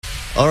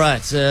All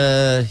right,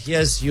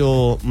 here's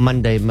your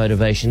Monday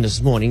motivation this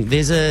morning.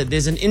 There's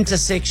an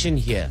intersection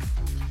here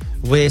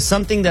where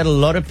something that a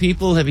lot of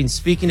people have been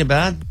speaking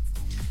about.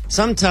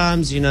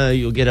 Sometimes,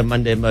 you'll get a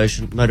Monday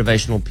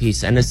motivational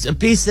piece, and it's a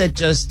piece that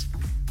just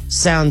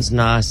sounds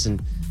nice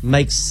and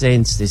makes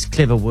sense. There's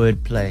clever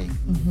wordplay,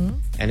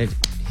 and it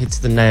hits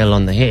the nail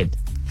on the head.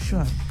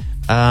 Sure.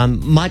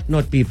 Might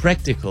not be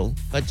practical,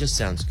 but just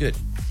sounds good.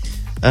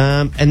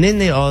 And then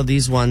there are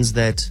these ones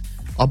that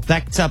are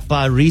backed up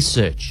by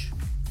research.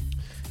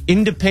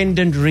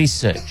 Independent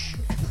research.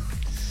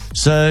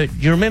 So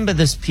you remember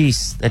this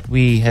piece that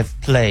we have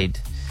played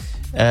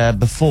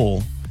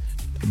before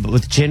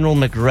with General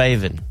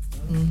McRaven.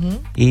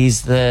 He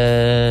was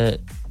the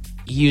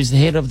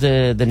head of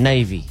the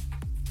Navy.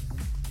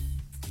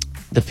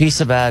 The piece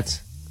about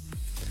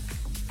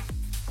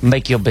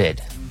make your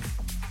bed.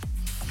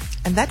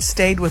 And that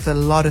stayed with a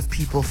lot of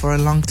people for a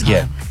long time.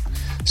 Yeah.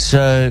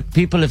 So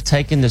people have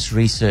taken this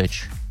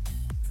research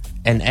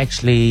and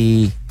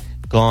actually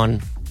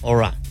gone, all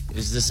right,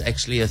 is this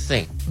actually a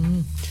thing?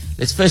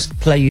 Let's first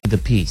play you the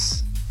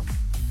piece.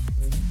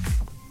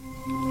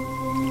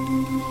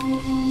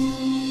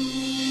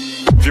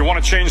 If you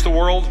want to change the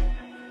world,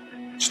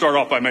 start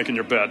off by making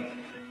your bed.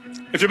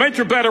 If you make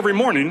your bed every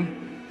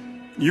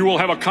morning, you will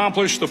have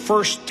accomplished the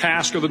first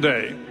task of the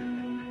day.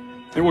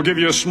 It will give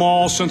you a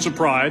small sense of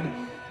pride,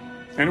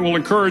 and it will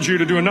encourage you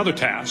to do another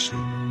task,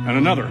 and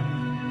another,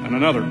 and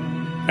another.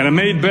 And a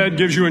made bed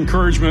gives you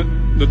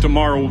encouragement that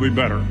tomorrow will be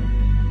better.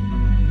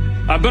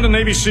 I've been a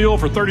Navy SEAL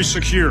for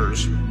 36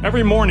 years.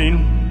 Every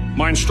morning,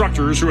 my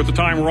instructors, who at the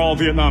time were all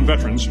Vietnam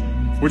veterans,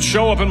 would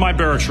show up in my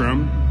barracks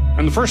room,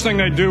 and the first thing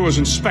they'd do was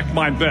inspect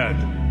my bed.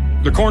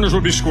 The corners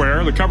would be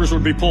square, the covers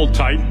would be pulled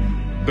tight,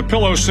 the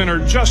pillow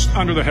centered just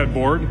under the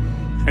headboard,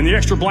 and the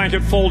extra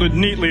blanket folded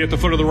neatly at the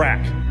foot of the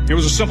rack. It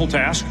was a simple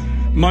task,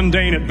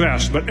 mundane at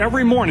best, but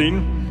every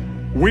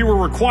morning we were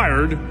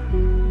required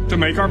to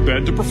make our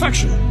bed to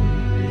perfection.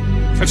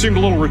 It seemed a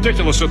little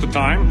ridiculous at the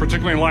time,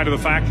 particularly in light of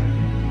the fact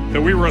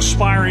that we were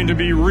aspiring to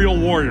be real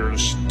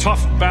warriors,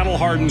 tough,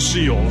 battle-hardened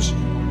SEALs.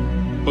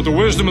 But the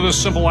wisdom of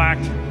this simple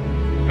act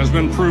has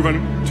been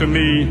proven to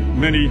me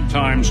many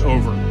times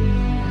over.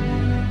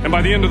 And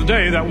by the end of the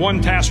day, that one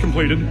task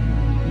completed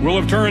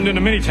will have turned into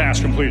many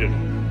tasks completed.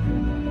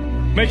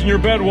 Making your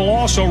bed will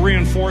also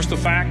reinforce the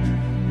fact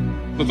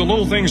that the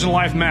little things in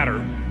life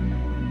matter.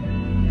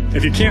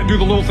 If you can't do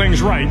the little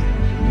things right,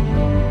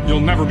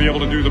 you'll never be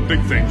able to do the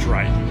big things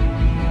right.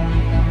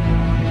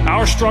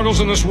 Our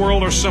struggles in this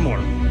world are similar,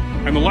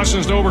 and the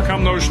lessons to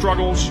overcome those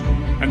struggles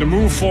and to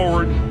move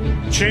forward,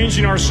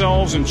 changing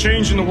ourselves and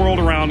changing the world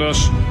around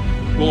us,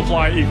 will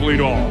apply equally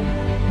to all.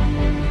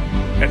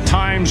 At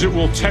times, it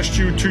will test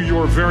you to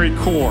your very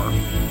core.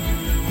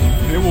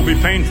 It will be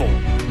painful.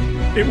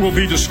 It will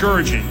be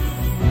discouraging.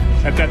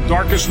 At that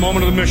darkest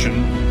moment of the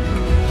mission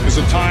is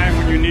a time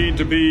when you need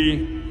to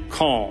be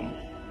calm,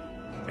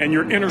 and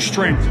your inner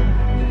strength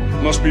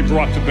must be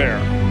brought to bear.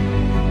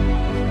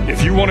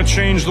 If you want to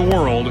change the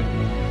world,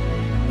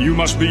 you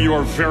must be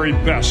your very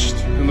best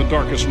in the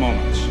darkest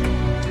moments.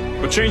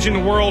 But changing the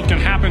world can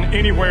happen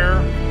anywhere,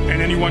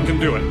 and anyone can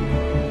do it.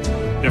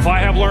 If I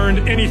have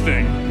learned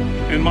anything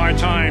in my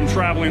time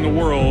traveling the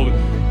world,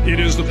 it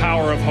is the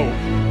power of hope.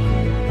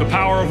 The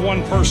power of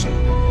one person.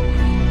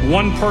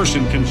 One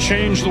person can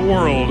change the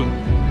world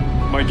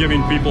by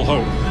giving people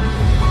hope.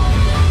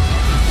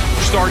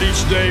 Start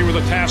each day with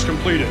a task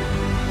completed.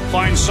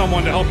 Find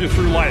someone to help you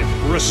through life.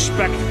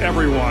 Respect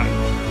everyone.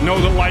 Know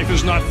that life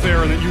is not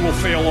fair and that you will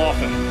fail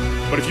often.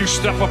 But if you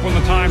step up when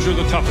the times are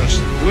the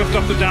toughest, lift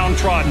up the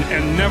downtrodden,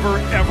 and never,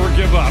 ever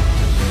give up,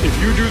 if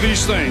you do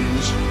these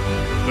things,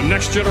 the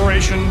next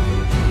generation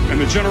and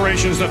the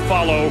generations that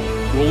follow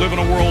will live in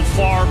a world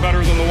far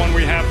better than the one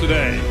we have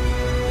today.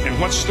 And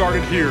what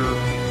started here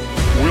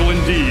will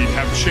indeed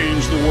have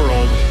changed the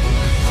world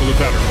for the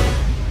better.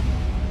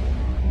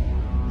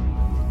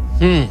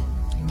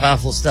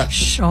 Powerful stuff.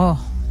 Sure.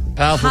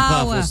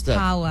 Powerful stuff.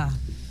 Power.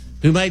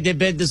 Who made their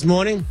bed this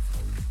morning?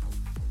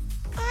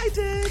 I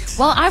did.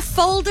 Well, I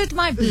folded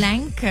my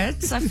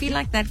blankets. I feel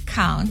like that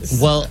counts.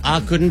 Well,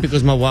 I couldn't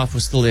because my wife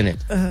was still in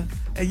it.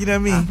 You know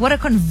me. What a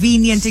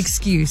convenient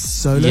excuse.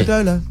 Solo Yeah.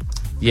 dolo.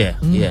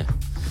 Yeah.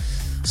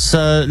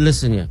 So,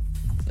 listen here.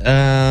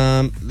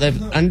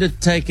 They've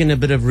undertaken a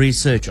bit of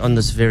research on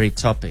this very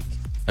topic.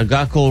 A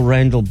guy called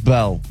Randall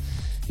Bell.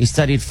 He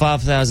studied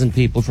 5,000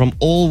 people from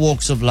all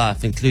walks of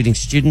life, including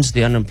students,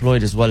 the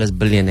unemployed, as well as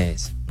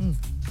billionaires.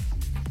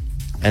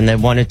 And they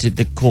wanted to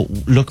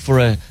look for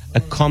a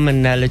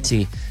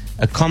commonality,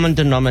 a common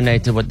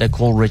denominator, what they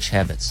call rich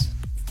habits.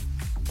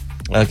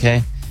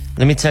 Okay?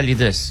 Let me tell you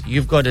this.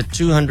 You've got a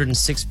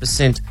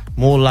 206%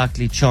 more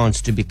likely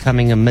chance to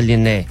becoming a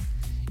millionaire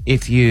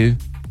if you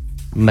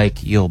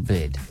make your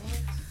bed.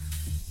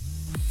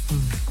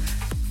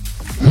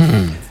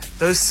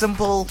 Those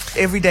simple,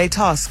 everyday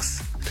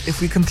tasks, if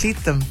we complete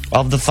them.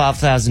 Of the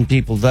 5,000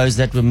 people, those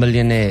that were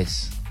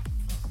millionaires,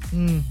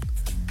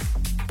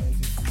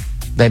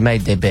 they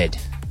made their bed.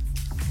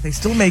 They're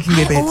still making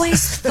their I beds.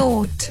 always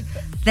thought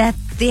that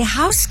their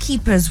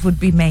housekeepers would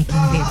be making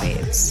their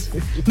beds.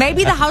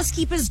 Maybe the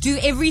housekeepers do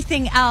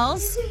everything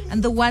else,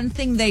 and the one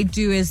thing they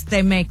do is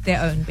they make their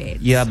own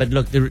beds. Yeah, but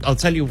look, I'll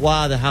tell you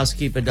why the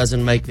housekeeper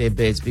doesn't make their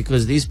beds.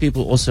 Because these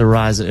people also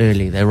rise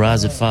early. They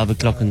rise at 5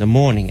 o'clock in the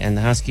morning, and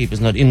the housekeeper's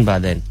not in by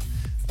then.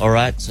 All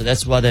right? So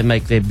that's why they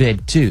make their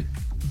bed too.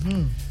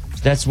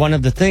 So that's one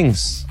of the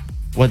things.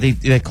 What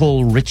they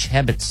call rich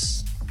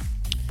habits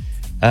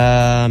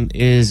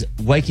is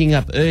waking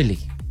up early.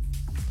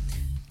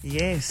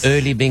 Yes.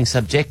 Early being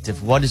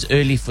subjective. What is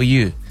early for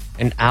you?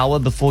 An hour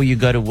before you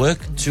go to work?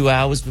 2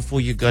 hours before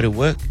you go to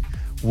work?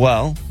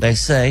 Well, they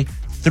say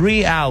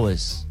 3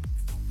 hours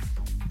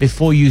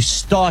before you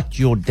start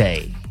your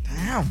day.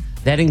 Damn.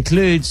 That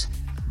includes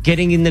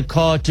getting in the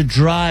car to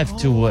drive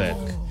to work.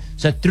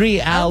 So 3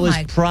 hours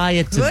my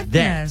prior to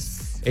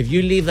goodness. that. If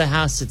you leave the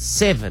house at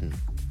 7,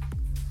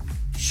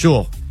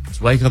 sure, let's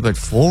wake up at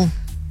 4.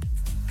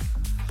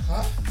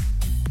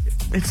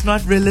 It's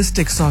not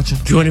realistic,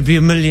 Sergeant. Do you want to be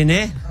a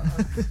millionaire?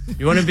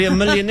 You want to be a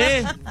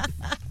millionaire?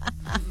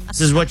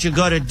 This is what you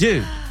got to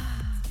do.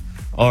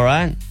 All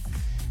right.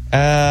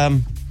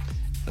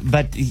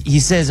 But he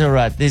says, all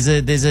right, there's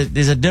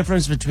a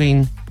difference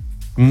between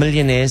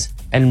millionaires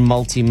and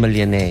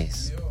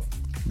multi-millionaires.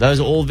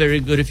 Those are all very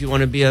good if you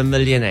want to be a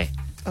millionaire.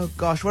 Oh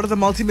gosh, what are the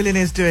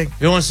multimillionaires doing?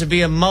 Who wants to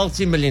be a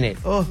multi-millionaire?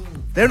 Oh,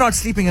 they're not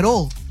sleeping at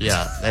all.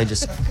 Yeah, they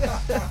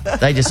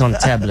just on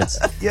tablets.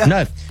 Yeah.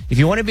 No, if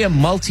you want to be a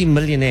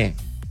multi-millionaire,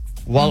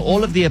 while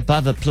all of the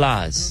above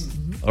applies,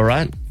 all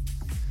right,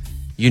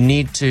 you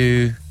need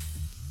to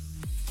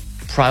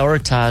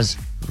prioritize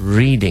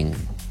reading.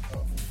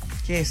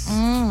 Yes.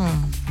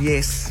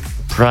 Yes.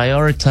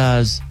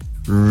 Prioritize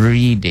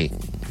reading.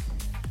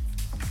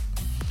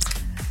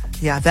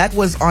 Yeah, that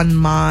was on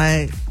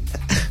my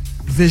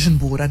vision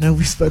board. I know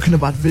we've spoken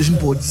about vision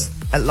boards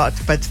a lot,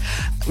 but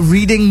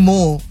reading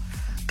more.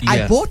 I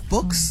Yeah. bought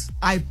books.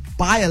 I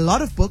buy a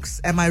lot of books.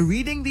 Am I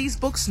reading these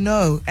books?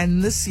 No.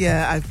 And this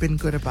year I've been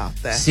good about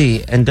that.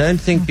 See, and don't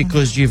think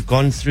because you've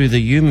gone through the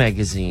U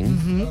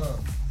magazine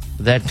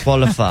that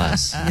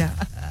qualifies. Yeah.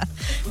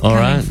 All Coming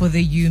right. for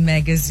the U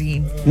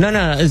magazine. No,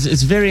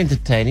 it's very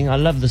entertaining. I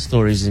love the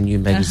stories in U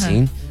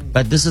magazine,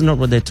 but this is not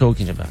what they're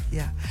talking about.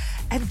 Yeah.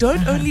 And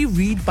don't only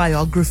read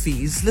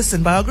biographies.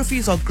 Listen,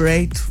 biographies are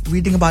great.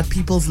 Reading about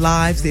people's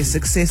lives, their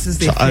successes,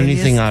 their It's the only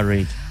failures. thing I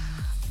read.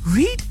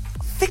 Read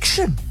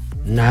fiction.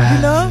 No.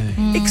 You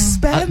know?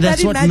 Expand that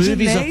that's what movies are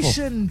for.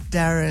 imagination,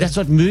 Darren. That's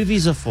what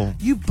movies are for.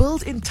 You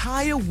build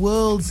entire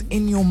worlds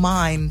in your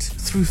mind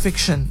through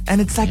fiction.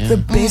 And it's like the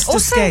best Also-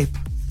 escape.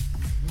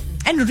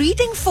 And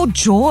reading for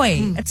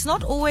joy. It's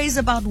not always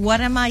about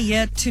what am I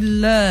here to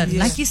learn. Yes.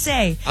 Like you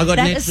say, I got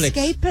that Netflix.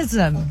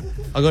 escapism.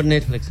 I got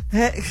Netflix.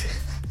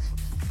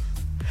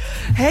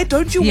 Hey,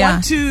 don't you Yeah.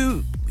 want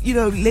to,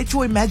 let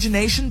your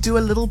imagination do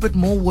a little bit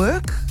more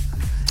work?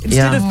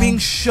 Instead Yeah. of being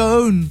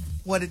shown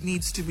what it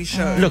needs to be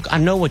shown. Look, I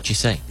know what you're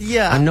saying.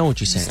 Yeah. I know what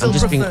you're saying. Still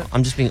prefer-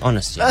 I'm just being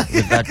honest here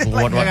with that,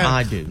 what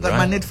I do. Like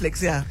right? my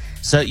Netflix, yeah.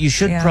 So you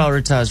should Yeah.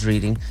 prioritize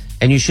reading,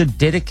 and you should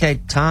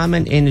dedicate time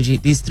and energy.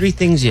 These 3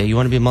 things here. You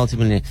want to be a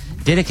multimillionaire.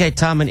 Dedicate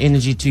time and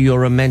energy to your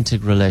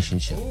romantic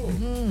relationship.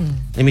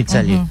 Let me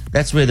tell you,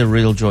 that's where the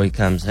real joy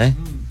comes, eh?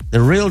 The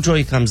real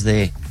joy comes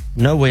there,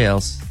 nowhere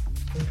else.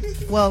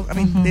 Well, I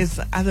mean, there's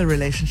other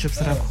relationships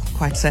that are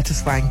quite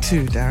satisfying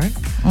too, Darren.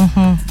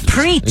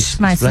 Preach,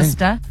 my Explain.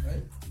 sister.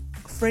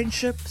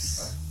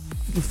 Friendships,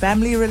 your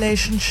family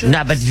relationships.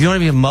 No, but if you want to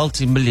be a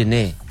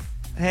multimillionaire,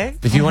 Hey?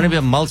 if you want to be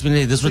a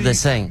multimillionaire, this is what they're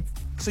saying.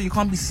 So you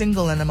can't be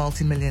single and a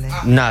multimillionaire.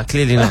 No,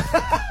 clearly not.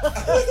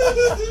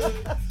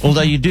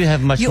 Although you do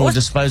have much You more also-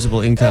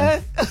 disposable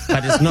income,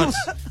 but it's not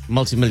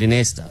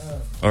multimillionaire stuff.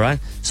 All right.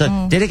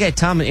 So dedicate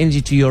time and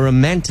energy to your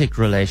romantic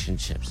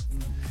relationships,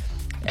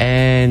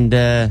 and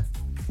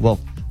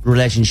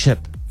relationship,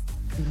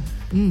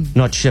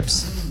 not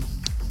ships.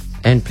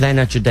 And plan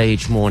out your day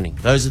each morning.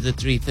 Those are the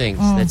 3 things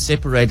that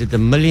separated the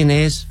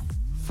millionaires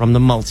from the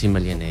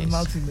multimillionaires.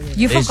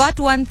 You There's- forgot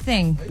one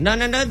thing. No.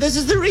 This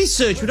is the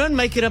research. We don't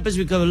make it up as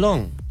we go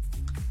along.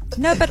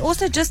 No, but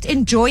also just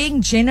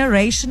enjoying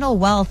generational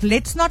wealth.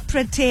 Let's not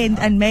pretend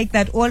and make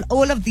that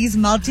all of these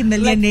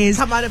multimillionaires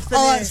Like, come out of thin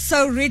are air.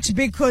 so rich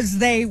because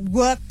they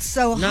worked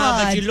so No,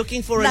 hard. but you're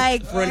looking for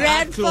like an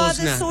out clause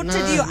grandfather now. sorted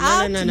No, you no,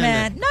 out, no.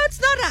 man. No, it's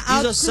not an out These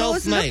are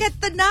clause. self-made. Look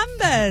at the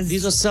numbers.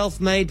 These are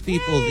self-made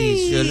people, these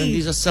Hey. children.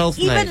 These are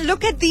self-made. Even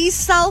look at these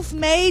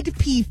self-made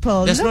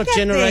people. That's look not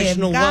at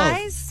generational them, wealth.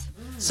 guys.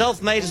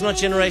 Self-made is not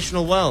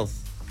generational wealth.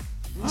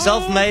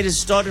 Self-made is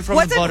started from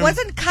the bottom.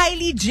 Wasn't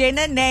Kylie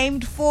Jenner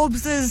named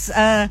Forbes's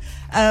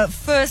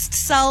first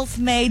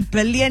self-made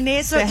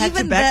billionaire? So They had to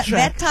even that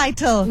backtrack.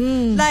 title,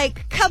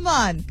 like, come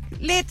on,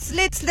 let's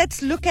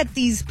look at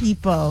these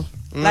people.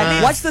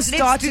 Like, what's the Let's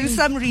starting? do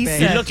some research.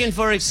 You're looking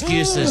for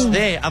excuses.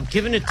 There, I've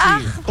given it to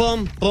you.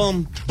 Boom,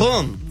 boom,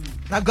 boom.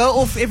 Now go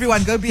off,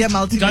 everyone. Go be a Go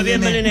multimillionaire.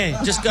 be a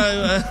millionaire. Just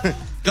go,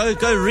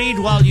 go read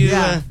while you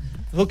Yeah.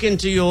 hook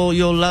into your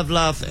love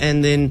life,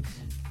 and then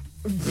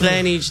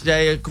plan each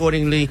day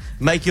accordingly.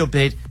 Make your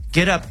bed.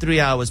 Get up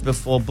 3 hours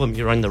before. Boom,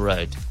 you're on the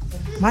road.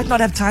 Might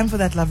not have time for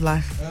that love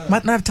life.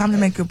 Might not have time to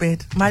make your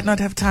bed. Might not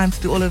have time to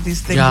do all of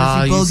these things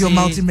as you build your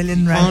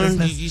multi-million rand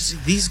business. You see,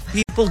 these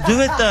people do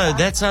it though.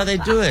 That's how they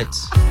do it.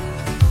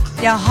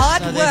 Yeah,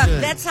 hard That's how they work. do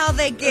it. That's how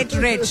they get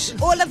rich.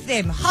 All of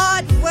them.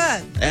 Hard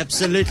work.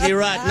 Absolutely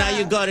right. Now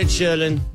you got it, Sherlyn.